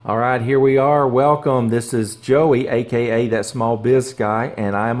All right, here we are. Welcome. This is Joey, aka That Small Biz Guy,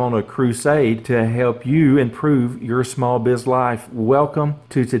 and I'm on a crusade to help you improve your small biz life. Welcome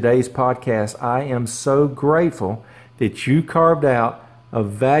to today's podcast. I am so grateful that you carved out a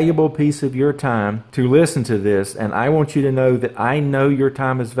valuable piece of your time to listen to this, and I want you to know that I know your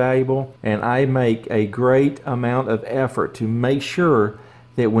time is valuable, and I make a great amount of effort to make sure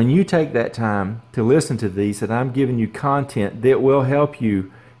that when you take that time to listen to these, that I'm giving you content that will help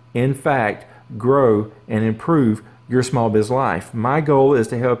you in fact, grow and improve your small biz life. My goal is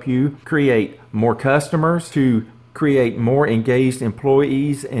to help you create more customers, to create more engaged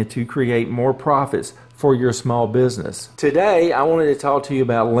employees, and to create more profits for your small business. Today, I wanted to talk to you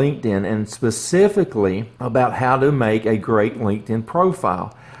about LinkedIn and specifically about how to make a great LinkedIn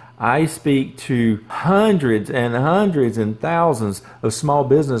profile. I speak to hundreds and thousands of small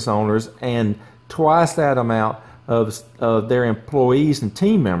business owners and twice that amount of their employees and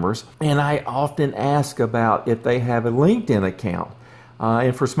team members, and I often ask about if they have a LinkedIn account.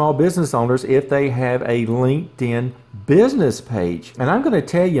 And for small business owners, if they have a LinkedIn business page. And I'm going to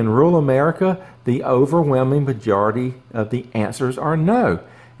tell you, in rural America, the overwhelming majority of the answers are no.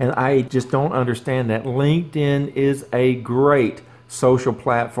 And I just don't understand that. LinkedIn is a great social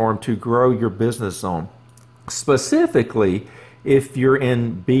platform to grow your business on. Specifically, if you're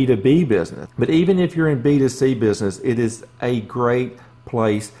in B2B business. But even if you're in B2C business, it is a great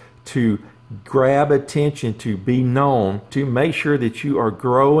place to grab attention, to be known, to make sure that you are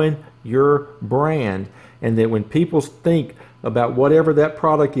growing your brand, and that when people think about whatever that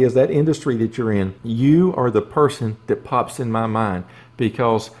product is, that industry that you're in, you are the person that pops in my mind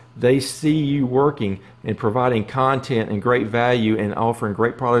because they see you working and providing content and great value and offering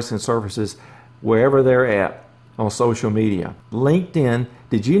great products and services wherever they're at on social media. LinkedIn,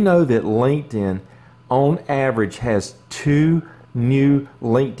 did you know that LinkedIn on average has 2 new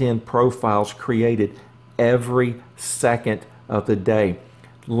LinkedIn profiles created every second of the day?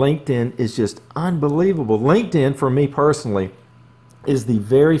 LinkedIn is just unbelievable. LinkedIn, for me personally, is the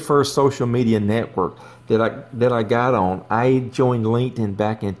very first social media network that I got on. I joined LinkedIn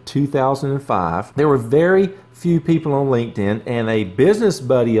back in 2005. There were very few people on LinkedIn, and a business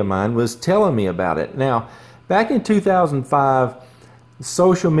buddy of mine was telling me about it. Now, back in 2005,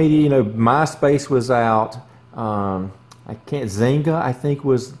 social media, MySpace was out. Zynga, I think,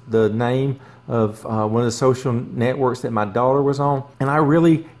 was the name of one of the social networks that my daughter was on. And I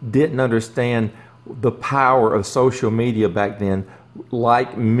really didn't understand the power of social media back then,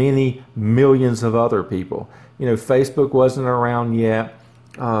 like many millions of other people. Facebook wasn't around yet.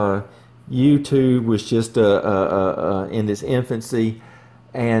 YouTube was just in its infancy.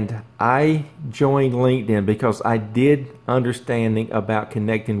 And I joined LinkedIn because I did understanding about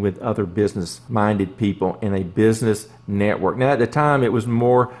connecting with other business-minded people in a business network. Now, at the time, it was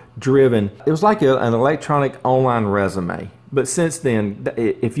more driven. It was like an electronic online resume. But since then,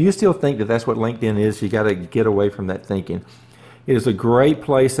 if you still think that that's what LinkedIn is, you got to get away from that thinking. It is a great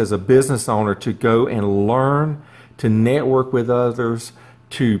place as a business owner to go and learn, to network with others,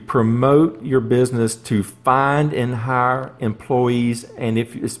 to promote your business, to find and hire employees, and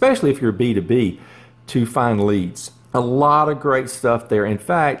especially if you're B2B, to find leads. A lot of great stuff there. In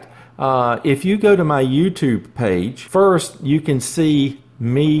fact, if you go to my YouTube page, first you can see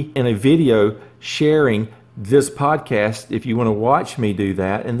me in a video sharing this podcast if you want to watch me do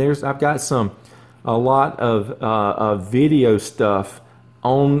that. And I've got a lot of video stuff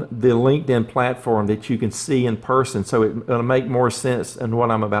on the LinkedIn platform that you can see in person, so it'll make more sense than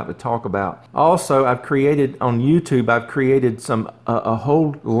what I'm about to talk about. Also, I've created on YouTube, a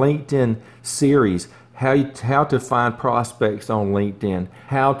whole LinkedIn series, how to find prospects on LinkedIn,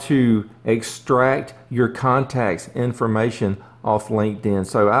 how to extract your contacts information off LinkedIn.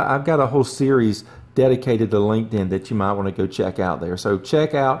 So I've got a whole series dedicated to LinkedIn that you might want to go check out there. So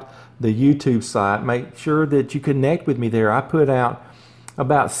check out the YouTube site. Make sure that you connect with me there. I put out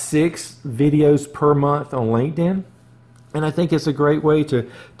about 6 videos per month on LinkedIn, and I think it's a great way to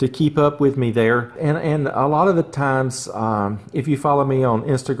keep up with me there. And a lot of the times, if you follow me on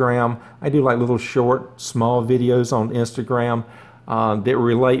Instagram, I do like little short, small videos on Instagram that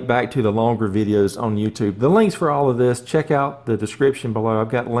relate back to the longer videos on YouTube. The links for all of this, check out the description below. I've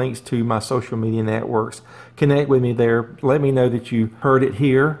got links to my social media networks. Connect with me there. Let me know that you heard it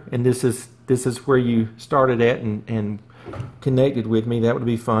here, and this is where you started at and connected with me. That would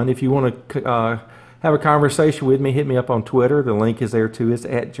be fun. If you want to have a conversation with me, hit me up on Twitter. The link is there too. It's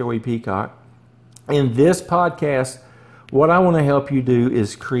at Joey Peacock. In this podcast, what I want to help you do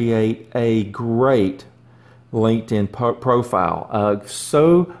is create a great LinkedIn profile.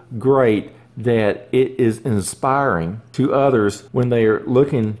 So great that it is inspiring to others when they are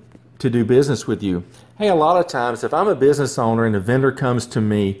looking to do business with you. Hey, a lot of times if I'm a business owner and a vendor comes to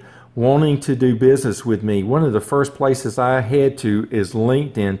me wanting to do business with me, one of the first places I head to is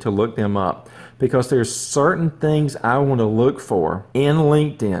LinkedIn to look them up, because there's certain things I want to look for in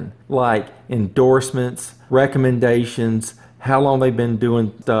LinkedIn, like endorsements, recommendations, how long they've been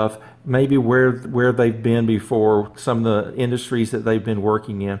doing stuff, maybe where they've been before, some of the industries that they've been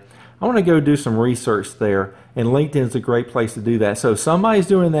working in. I want to go do some research there, and LinkedIn's a great place to do that. So if somebody's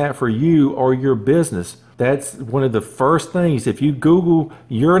doing that for you or your business, that's one of the first things. If you Google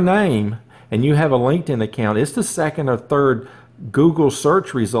your name and you have a LinkedIn account, it's the second or third Google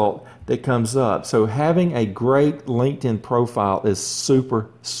search result that comes up. So having a great LinkedIn profile is super,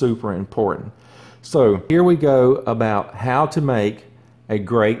 super important. So here we go about how to make a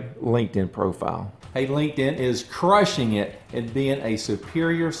great LinkedIn profile. Hey, LinkedIn is crushing it at being a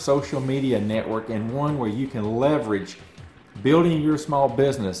superior social media network, and one where you can leverage building your small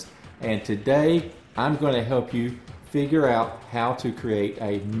business. And today I'm going to help you figure out how to create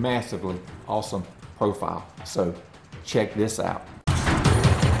a massively awesome profile. So check this out.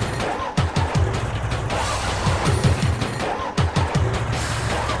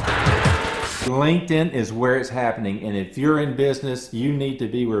 LinkedIn is where it's happening, and if you're in business, you need to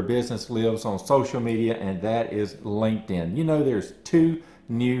be where business lives on social media, and that is LinkedIn. You know, there's 2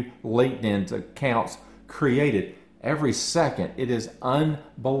 new LinkedIn accounts created every second. It is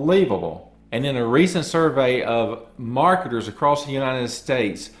unbelievable. And in a recent survey of marketers across the United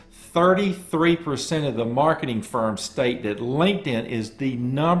States, 33% of the marketing firms state that LinkedIn is the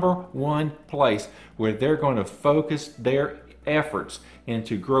 #1 place where they're going to focus their efforts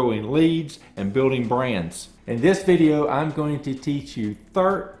into growing leads and building brands. In this video, I'm going to teach you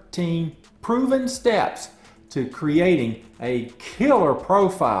 13 proven steps to creating a killer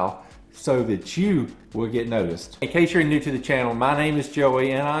profile so that you will get noticed. In case you're new to the channel, my name is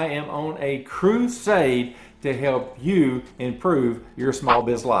Joey, and I am on a crusade to help you improve your small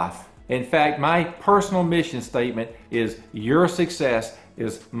biz life. In fact, my personal mission statement is your success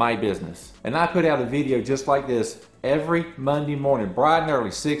is my business. And I put out a video just like this every Monday morning, bright and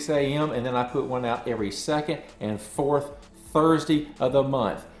early, 6 a.m. And then I put one out every second and fourth Thursday of the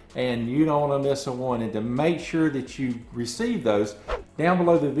month. And you don't want to miss a one. And to make sure that you receive those, down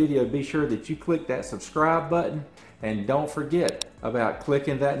below the video, be sure that you click that subscribe button, and don't forget about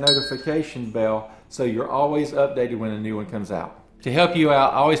clicking that notification bell so you're always updated when a new one comes out. To help you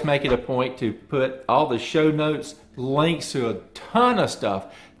out, I always make it a point to put all the show notes, links to a ton of stuff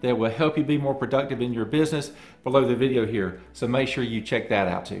that will help you be more productive in your business below the video here. So make sure you check that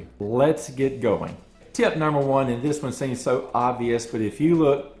out too. Let's get going. Tip number 1, and this one seems so obvious, but if you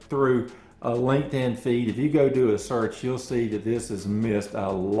look through a LinkedIn feed, if you go do a search, you'll see that this is missed a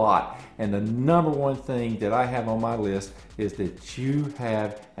lot. And the #1 thing that I have on my list is that you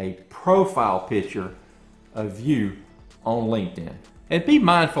have a profile picture of you on LinkedIn. And be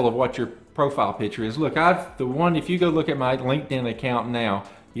mindful of what your profile picture is. Look, if you go look at my LinkedIn account now,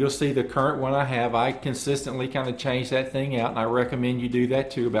 you'll see the current one I have. I consistently kind of change that thing out, and I recommend you do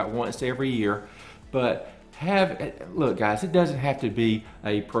that too, about once every year. But look guys, it doesn't have to be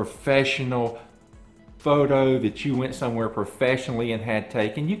a professional photo that you went somewhere professionally and had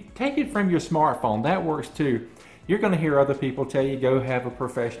taken. You take it from your smartphone, that works too. You're going to hear other people tell you go have a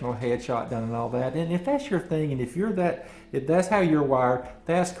professional headshot done and all that. And if that's your thing, and if that's how you're wired,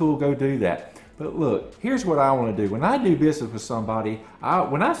 that's cool, go do that. But look, here's what I want to do. When I do business with somebody,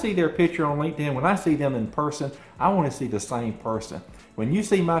 when I see their picture on LinkedIn, when I see them in person, I want to see the same person. When you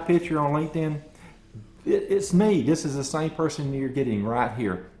see my picture on LinkedIn, it's me. This is the same person you're getting right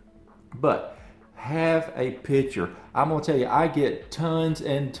here. But have a picture. I'm going to tell you, I get tons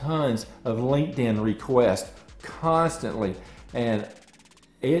and tons of LinkedIn requests constantly, and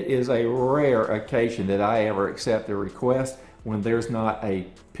it is a rare occasion that I ever accept a request when there's not a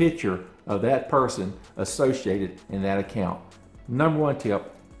picture of that person associated in that account. #1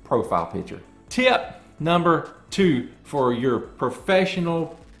 tip, profile picture. Tip number 2 for your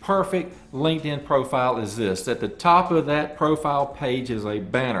professional, perfect LinkedIn profile is this. At the top of that profile page is a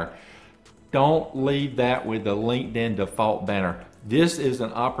banner. Don't leave that with the LinkedIn default banner. This is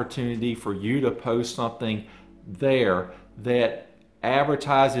an opportunity for you to post something there that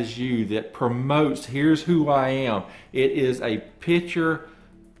advertises you, that promotes, here's who I am. It is a picture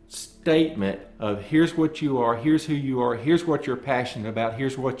statement of here's what you are, here's who you are, here's what you're passionate about,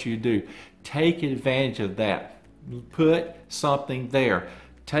 here's what you do. Take advantage of that. Put something there.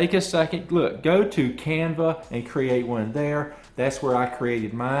 Take a second, look, go to Canva and create one there. That's where I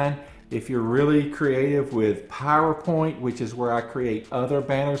created mine. If you're really creative with PowerPoint, which is where I create other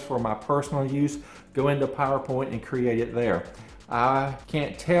banners for my personal use, go into PowerPoint and create it there. I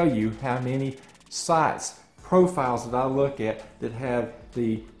can't tell you how many sites, profiles that I look at that have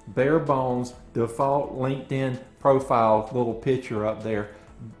the bare bones default LinkedIn profile little picture up there.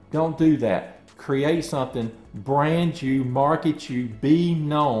 Don't do that. Create something, brand you, market you, be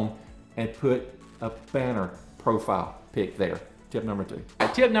known, and put a banner profile pic there. Tip number 2.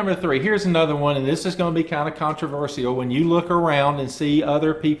 Tip number 3, here's another one, and this is going to be kind of controversial. When you look around and see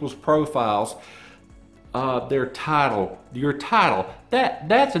other people's profiles, their title, your title,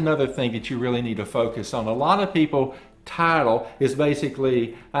 that's another thing that you really need to focus on. A lot of people, title is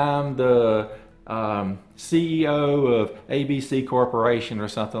basically, I'm the CEO of ABC Corporation or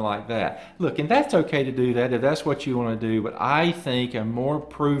something like that. Look, and that's okay to do that if that's what you want to do, but I think a more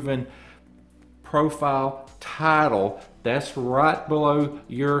proven profile title that's right below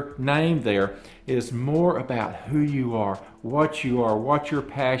your name there is more about who you are, what you're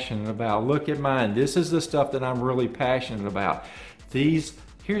passionate about. Look at mine. This is the stuff that I'm really passionate about.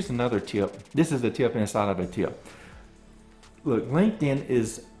 Here's another tip. This is a tip inside of a tip. Look, LinkedIn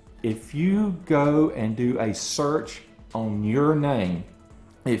is, if you go and do a search on your name,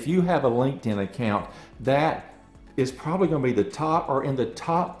 if you have a LinkedIn account, that is probably going to be the top, or in the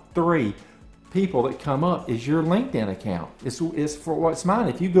top 3 people that come up is your LinkedIn account. It's for what's mine.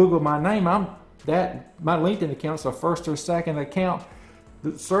 If you Google my name, my LinkedIn account's the first or second account,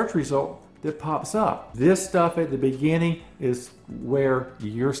 the search result that pops up. This stuff at the beginning is where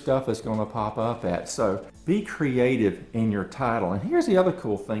your stuff is going to pop up at. So be creative in your title. And here's the other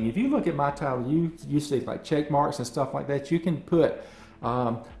cool thing. If you look at my title, you see like check marks and stuff like that. You can put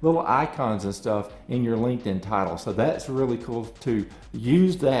little icons and stuff in your LinkedIn title. So that's really cool too.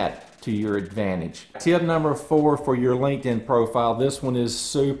 Use that to your advantage. Tip number 4 for your LinkedIn profile. This one is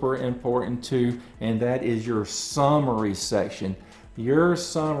super important too, and that is your summary section. Your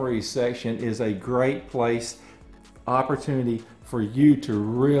summary section is a great opportunity for you to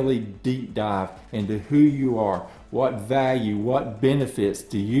really deep dive into who you are, what value, what benefits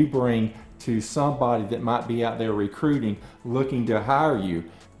do you bring to somebody that might be out there recruiting, looking to hire you.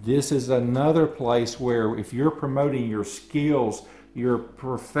 This is another place where if you're promoting your skills, your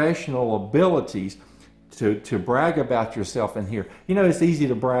professional abilities, to brag about yourself in here. You know, it's easy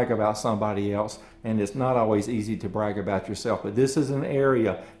to brag about somebody else, and it's not always easy to brag about yourself, but this is an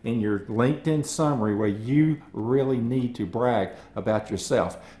area in your LinkedIn summary where you really need to brag about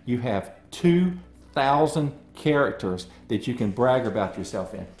yourself. You have 2,000 characters that you can brag about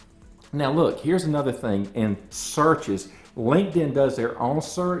yourself in. Now look, here's another thing in searches. LinkedIn does their own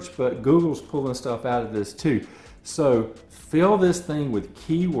search, but Google's pulling stuff out of this too. So fill this thing with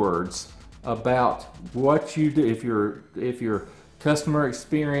keywords about what you do. If you're customer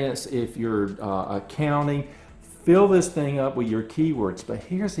experience, if you're accounting, fill this thing up with your keywords. But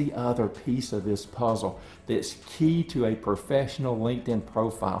here's the other piece of this puzzle that's key to a professional LinkedIn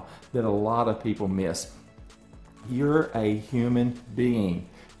profile that a lot of people miss. You're a human being.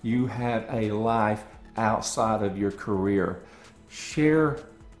 You have a life outside of your career. Share,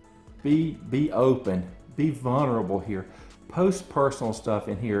 be open, be vulnerable here. Post personal stuff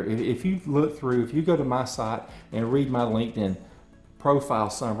in here. If you look through, if you go to my site and read my LinkedIn profile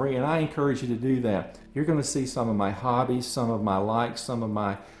summary, and I encourage you to do that, you're going to see some of my hobbies, some of my likes, some of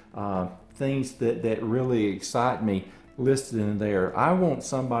my things that really excite me listed in there. I want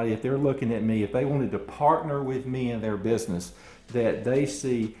somebody, if they're looking at me, if they wanted to partner with me in their business, that they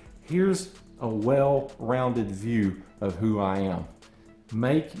see, here's a well-rounded view of who I am.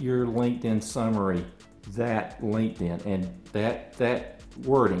 Make your LinkedIn summary that LinkedIn, and that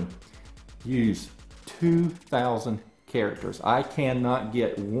wording, use 2,000 characters. I cannot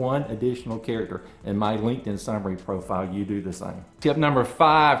get one additional character in my LinkedIn summary profile. You do the same. Tip number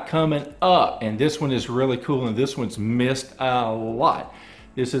 5 coming up, and this one is really cool, and this one's missed a lot.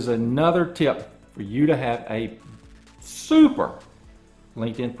 This is another tip for you to have a super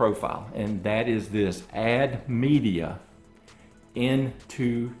LinkedIn profile, and that is this: add media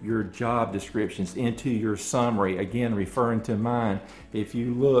into your job descriptions, into your summary. Again, referring to mine, if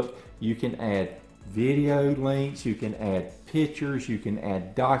you look, you can add video links, you can add pictures, you can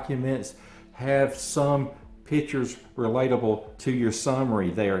add documents, have some pictures relatable to your summary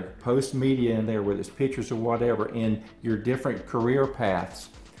there. Post media in there, whether it's pictures or whatever, in your different career paths.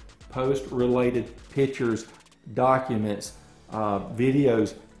 Post related pictures, documents,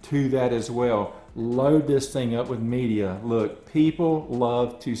 videos to that as well. Load this thing up with media. Look, people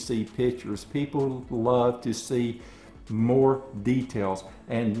love to see pictures. People love to see more details.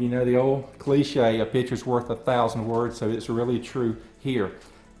 And you know the old cliche, a picture's worth 1,000 words, so it's really true here.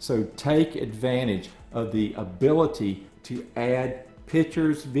 So take advantage of the ability to add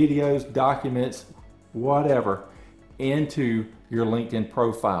pictures, videos, documents, whatever, into your LinkedIn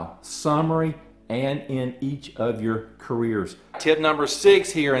profile, summary, and in each of your careers. Tip number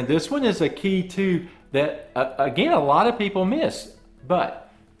 6 here, and this one is a key too that, again, a lot of people miss,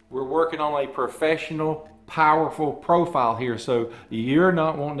 but we're working on a professional, powerful profile here, so you're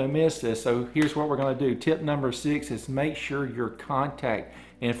not wanting to miss this. So here's what we're going to do. Tip number 6 is make sure your contact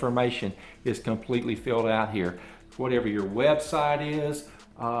information is completely filled out here, whatever your website is.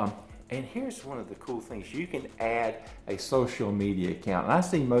 And here's one of the cool things. You can add a social media account. And I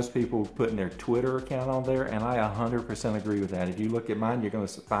see most people putting their Twitter account on there, and I 100% agree with that. If you look at mine, you're going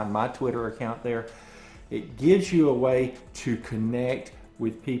to find my Twitter account there. It gives you a way to connect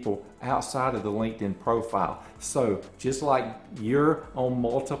with people outside of the LinkedIn profile. So just like you're on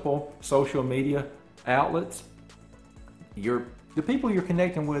multiple social media outlets, the people you're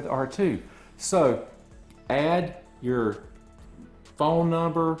connecting with are too. So add your phone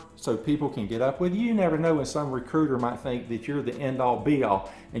number so people can get up with you. You never know when some recruiter might think that you're the end-all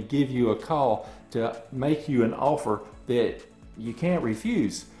be-all and give you a call to make you an offer that you can't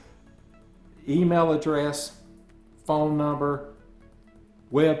refuse. Email address, phone number,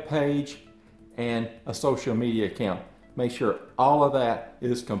 web page, and a social media account. Make sure all of that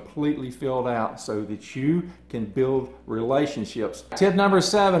is completely filled out so that you can build relationships. Tip number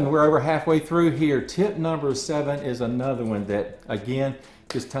 7, we're over halfway through here. Tip number 7 is another one that, again,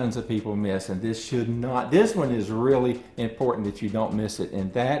 just tons of people miss, and this one is really important that you don't miss it,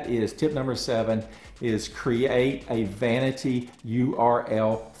 and that is tip number 7 is create a vanity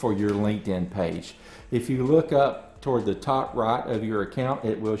URL for your LinkedIn page. If you look up toward the top right of your account,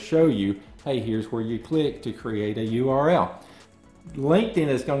 it will show you, hey, here's where you click to create a URL. LinkedIn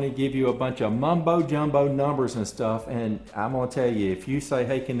is going to give you a bunch of mumbo jumbo numbers and stuff, and I'm going to tell you, if you say,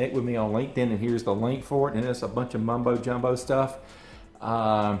 hey, connect with me on LinkedIn, and here's the link for it, and it's a bunch of mumbo jumbo stuff,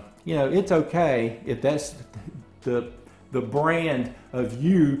 it's okay if that's the brand of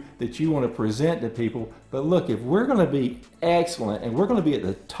you that you want to present to people. But look, if we're going to be excellent and we're going to be at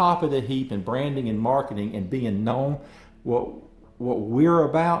the top of the heap in branding and marketing and being known what we're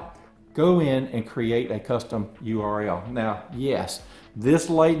about, go in and create a custom URL. Now, yes, this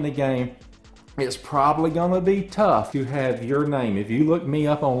late in the game, it's probably going to be tough to have your name. If you look me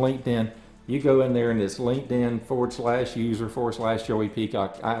up on LinkedIn, you go in there and it's LinkedIn/user/Joey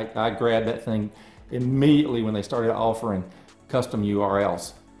Peacock. I grabbed that thing immediately when they started offering custom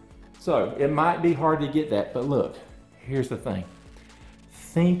URLs. So it might be hard to get that, but look, here's the thing.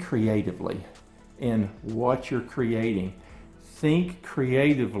 Think creatively in what you're creating. Think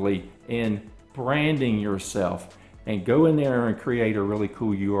creatively in branding yourself, and go in there and create a really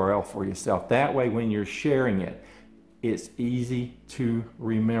cool URL for yourself. That way, when you're sharing it, it's easy to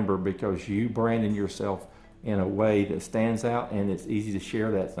remember because you branded yourself in a way that stands out, and it's easy to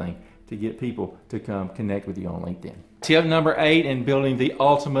share that thing to get people to come connect with you on LinkedIn. Tip number 8 in building the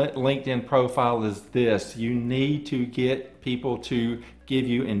ultimate LinkedIn profile is this. You need to get people to give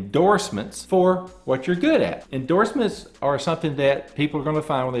you endorsements for what you're good at. Endorsements are something that people are going to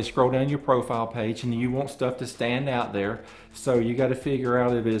find when they scroll down your profile page, and you want stuff to stand out there. So you got to figure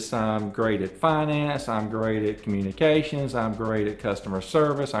out if it's I'm great at finance, I'm great at communications, I'm great at customer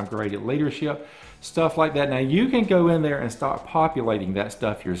service, I'm great at leadership, stuff like that. Now you can go in there and start populating that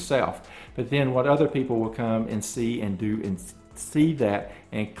stuff yourself, but then what other people will come and see and do and see that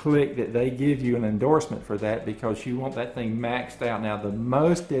and click that they give you an endorsement for that, because you want that thing maxed out. Now the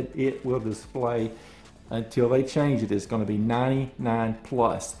most that it will display until they change it is going to be 99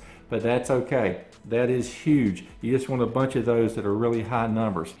 plus, but that's okay. That is huge. You just want a bunch of those that are really high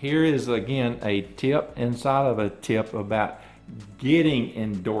numbers. Here is again a tip inside of a tip about getting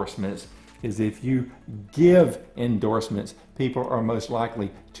endorsements. Is if you give endorsements, people are most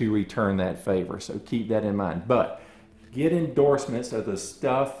likely to return that favor. So keep that in mind. But get endorsements of the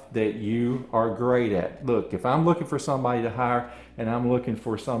stuff that you are great at. Look, if I'm looking for somebody to hire and I'm looking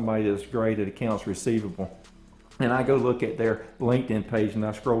for somebody that's great at accounts receivable, and I go look at their LinkedIn page and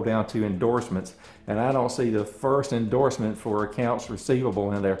I scroll down to endorsements and I don't see the first endorsement for accounts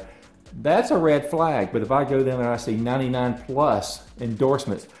receivable in there, that's a red flag. But if I go down and I see 99 plus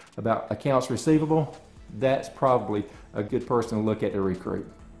endorsements about accounts receivable, that's probably a good person to look at to recruit.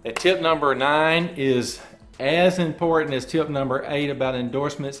 And tip number 9 is as important as tip number 8 about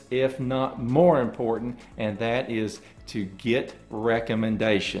endorsements, if not more important, and that is to get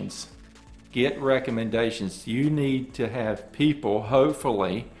recommendations. Get recommendations. You need to have people,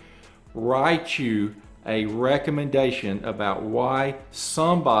 hopefully, write you a recommendation about why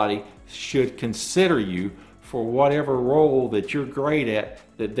somebody should consider you for whatever role that you're great at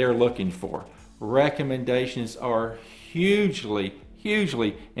that they're looking for. Recommendations are hugely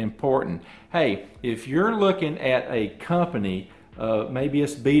important. Hey, if you're looking at a company, maybe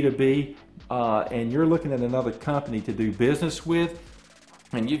it's B2B, and you're looking at another company to do business with,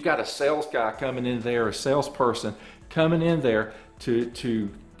 and you've got a sales guy coming in there, a salesperson coming in there to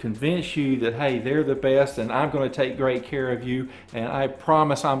convince you that, hey, they're the best and I'm going to take great care of you and I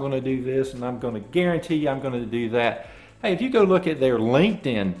promise I'm going to do this and I'm going to guarantee you I'm going to do that. Hey, if you go look at their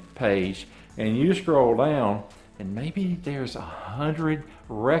LinkedIn page and you scroll down, and maybe there's 100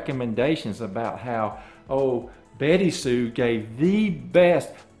 recommendations about how, Betty Sue gave the best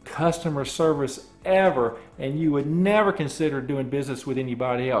customer service ever and you would never consider doing business with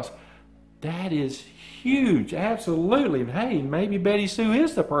anybody else. That is huge, absolutely. Hey, maybe Betty Sue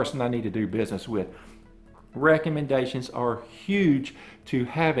is the person I need to do business with. Recommendations are huge to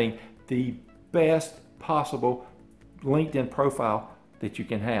having the best possible LinkedIn profile that you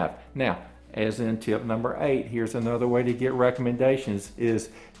can have. Now, as in tip number 8, here's another way to get recommendations is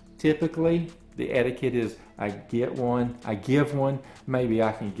typically the etiquette is I give one, maybe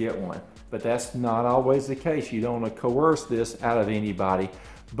I can get one. But that's not always the case. You don't want to coerce this out of anybody.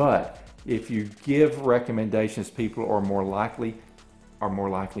 But if you give recommendations, people are more likely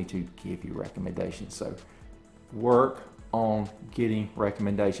to give you recommendations. So work on getting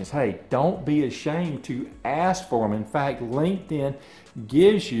recommendations. Hey, don't be ashamed to ask for them. In fact, LinkedIn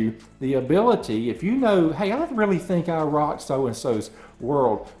gives you the ability, if you know, hey, I really think I rock so-and-so's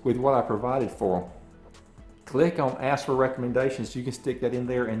world with what I provided for them. Click on ask for recommendations. You can stick that in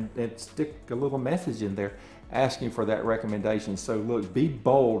there and stick a little message in there asking for that recommendation. So look, be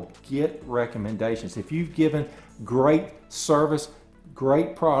bold, get recommendations. If you've given great service,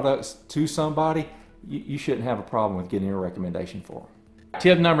 great products to somebody, you shouldn't have a problem with getting a recommendation for them.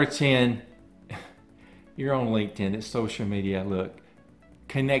 Tip number 10, you're on LinkedIn, it's social media. Look,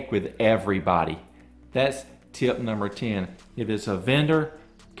 connect with everybody. That's tip number 10. If it's a vendor,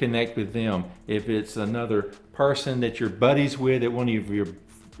 connect with them. If it's another person that you're buddies with at one of your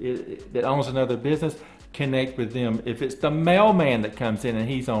that owns another business, connect with them. If it's the mailman that comes in and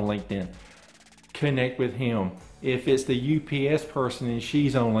he's on LinkedIn, connect with him. If it's the UPS person and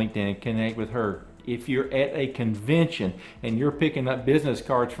she's on LinkedIn, connect with her. If you're at a convention and you're picking up business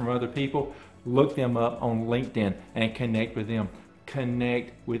cards from other people, look them up on LinkedIn and connect with them.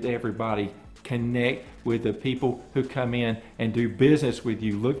 Connect with everybody. Connect with the people who come in and do business with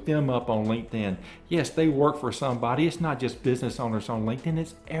you. Look them up on LinkedIn. Yes, they work for somebody. It's not just business owners on LinkedIn.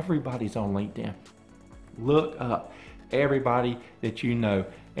 It's everybody's on LinkedIn. Look up everybody that you know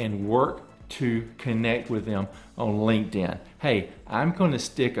and work to connect with them on LinkedIn. Hey, I'm going to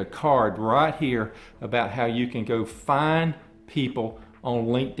stick a card right here about how you can go find people on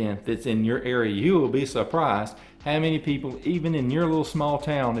LinkedIn that's in your area. You will be surprised how many people, even in your little small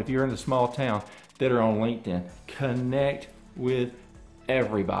town, if you're in a small town, that are on LinkedIn. Connect with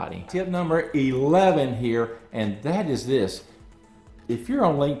everybody. Tip number 11 here, and that is this. If you're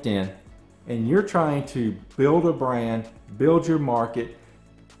on LinkedIn and you're trying to build a brand, build your market,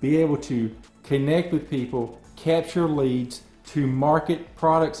 be able to connect with people, capture leads, to market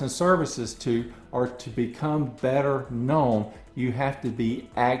products and services to, or to become better known, you have to be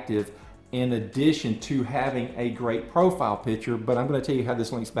active in addition to having a great profile picture. But I'm going to tell you how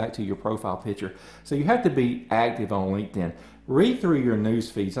this links back to your profile picture. So you have to be active on LinkedIn. Read through your news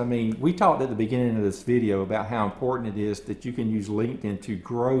feeds. I mean, we talked at the beginning of this video about how important it is that you can use LinkedIn to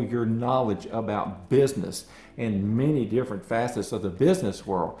grow your knowledge about business and many different facets of the business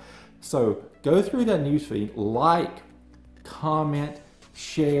world. So go through that news feed, like, comment,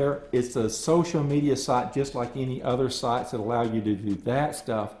 share. It's a social media site just like any other sites that allow you to do that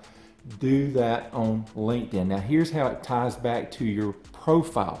stuff. Do that on LinkedIn. Now here's how it ties back to your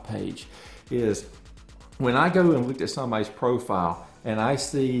profile page is when I go and look at somebody's profile and I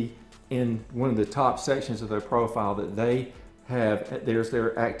see in one of the top sections of their profile that they have, there's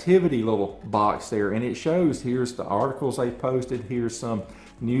their activity little box there, and it shows here's the articles they've posted, here's some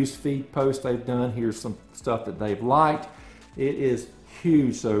news feed posts they've done, here's some stuff that they've liked. It is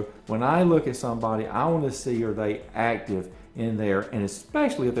huge. So when I look at somebody, I want to see, are they active in there, and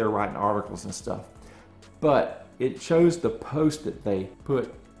especially if they're writing articles and stuff. But it shows the post that they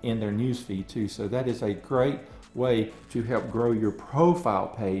put in their newsfeed too. So that is a great way to help grow your profile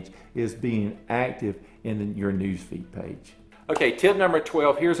page, is being active in your newsfeed page. Okay, tip number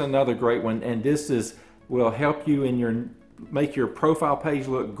 12, here's another great one, and this will help you in make your profile page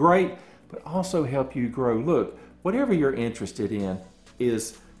look great, but also help you grow. Look, whatever you're interested in,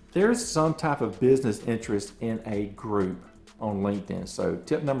 there's some type of business interest in a group on LinkedIn. So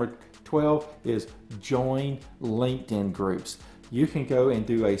tip number 12 is join LinkedIn groups. You can go and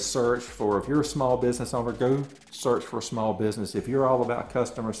do a search for, if you're a small business owner, go search for small business. If you're all about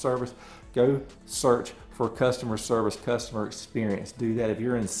customer service, go search for customer service, customer experience. Do that. If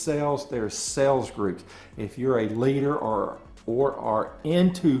you're in sales, there's sales groups. If you're a leader or are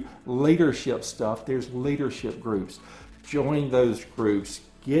into leadership stuff, there's leadership groups. Join those groups.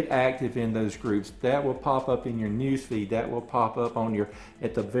 Get active in those groups. That will pop up in your newsfeed. That will pop up on your,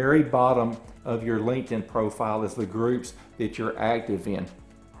 at the very bottom of your LinkedIn profile is the groups that you're active in.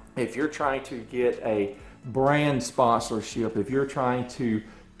 If you're trying to get a brand sponsorship, if you're trying to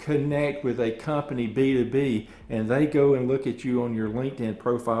connect with a company B2B and they go and look at you on your LinkedIn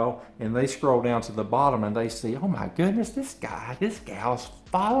profile and they scroll down to the bottom and they see, oh my goodness, this gal's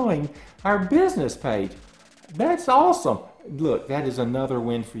following our business page. That's awesome. Look, that is another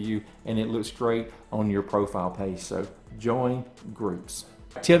win for you, and it looks great on your profile page. So join groups.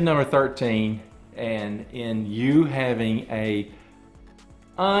 Tip number 13, and in you having a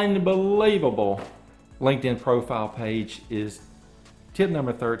unbelievable LinkedIn profile page, is tip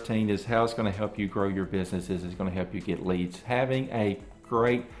number 13 is how it's going to help you grow your businesses. It's going to help you get leads. Having a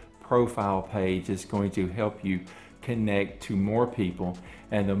great profile page is going to help you connect to more people,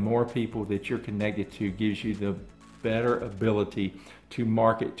 and the more people that you're connected to gives you the better ability to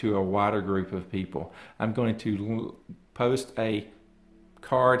market to a wider group of people. I'm going to post a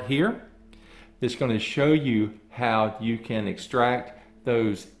card here that's going to show you how you can extract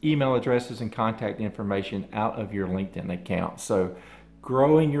those email addresses and contact information out of your LinkedIn account. So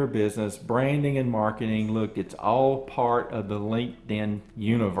growing your business, branding and marketing, look, it's all part of the LinkedIn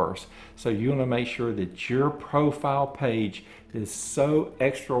universe. So you want to make sure that your profile page is so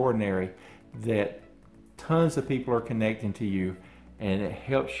extraordinary that tons of people are connecting to you, and it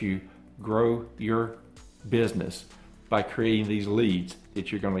helps you grow your business by creating these leads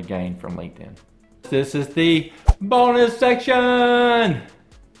that you're going to gain from LinkedIn. This is the bonus section. All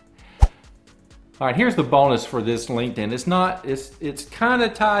right, here's the bonus for this LinkedIn. It's kind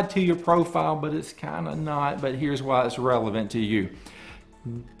of tied to your profile, but it's kind of not, but here's why it's relevant to you.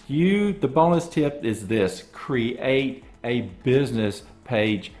 The bonus tip is this: create a business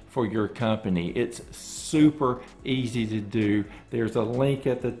page for your company. It's super easy to do. There's a link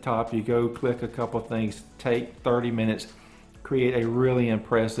at the top. You go click a couple things, take 30 minutes, create a really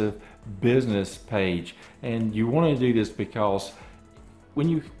impressive business page. And you want to do this because when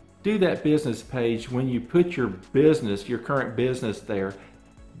you do that business page, when you put your business, your current business there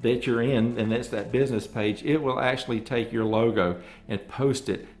that you're in, and that's that business page, it will actually take your logo and post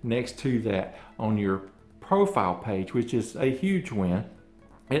it next to that on your profile page, which is a huge win.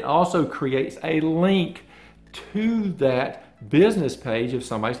 It also creates a link to that business page if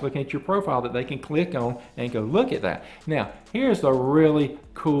somebody's looking at your profile that they can click on and go look at that. Now, here's the really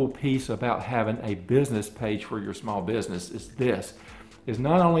cool piece about having a business page for your small business is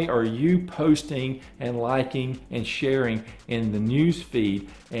not only are you posting and liking and sharing in the news feed,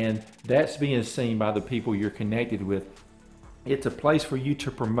 and that's being seen by the people you're connected with, it's a place for you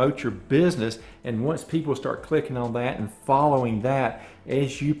to promote your business. And once people start clicking on that and following that,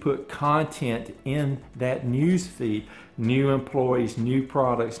 as you put content in that news feed, new employees, new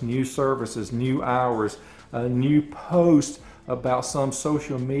products, new services, new hours, a new post about some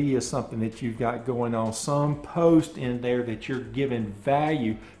social media, something that you've got going on, some post in there that you're giving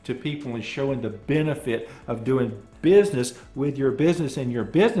value to people and showing the benefit of doing business with your business and your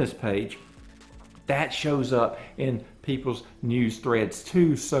business page, that shows up in people's news threads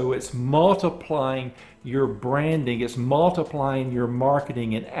too. So it's multiplying your branding, it's multiplying your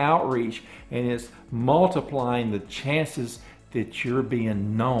marketing and outreach, and it's multiplying the chances that you're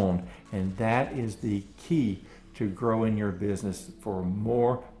being known. And that is the key to growing your business, for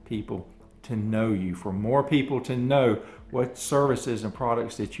more people to know you, for more people to know what services and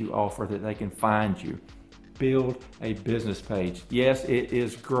products that you offer, that they can find you. Build a business page. Yes, it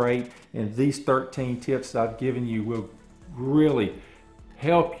is great, and these 13 tips I've given you will really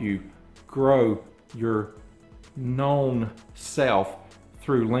help you grow your known self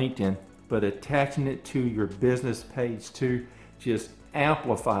through LinkedIn, but attaching it to your business page too just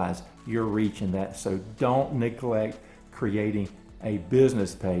amplifies your reach in that. So don't neglect creating a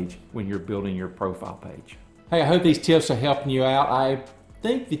business page when you're building your profile page. Hey, I hope these tips are helping you out. I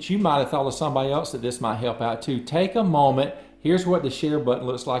think that you might have thought of somebody else that this might help out too. Take a moment. Here's what the share button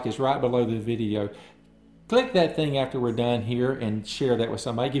looks like. It's right below the video. Click that thing after we're done here and share that with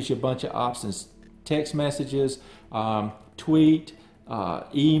somebody. It gives you a bunch of options: text messages, tweet,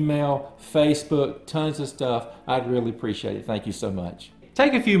 email, Facebook, tons of stuff. I'd really appreciate it. Thank you so much.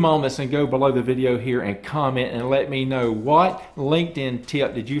 Take a few moments and go below the video here and comment and let me know, what LinkedIn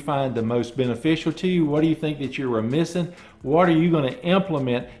tip did you find the most beneficial to you? What do you think that you were missing? What are you going to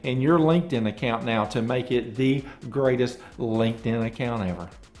implement in your LinkedIn account now to make it the greatest LinkedIn account ever?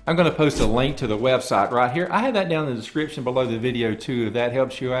 I'm going to post a link to the website right here. I have that down in the description below the video too, if that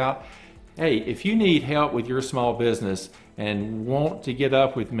helps you out. Hey, if you need help with your small business and want to get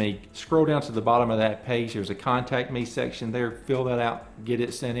up with me, scroll down to the bottom of that page. There's a contact me section there. Fill that out, get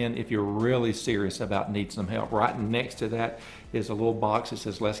it sent in if you're really serious about needing some help. Right next to that is a little box that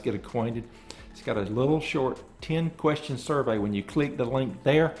says let's get acquainted. It's got a little short 10-question survey. When you click the link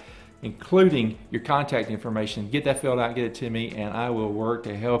there, including your contact information, get that filled out, get it to me, and I will work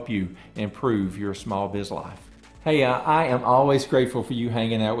to help you improve your small biz life. Hey, I am always grateful for you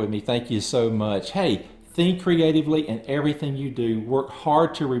hanging out with me. Thank you so much. Hey, think creatively in everything you do. Work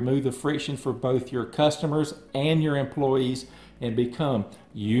hard to remove the friction for both your customers and your employees and become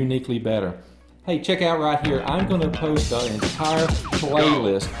uniquely better. Hey, check out right here. I'm going to post an entire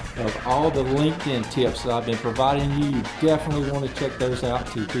playlist of all the LinkedIn tips that I've been providing you. You definitely want to check those out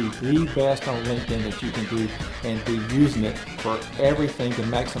to be the best on LinkedIn that you can do and be using it for everything to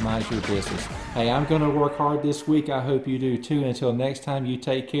maximize your business. Hey, I'm going to work hard this week. I hope you do too. Until next time, you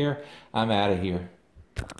take care. I'm out of here.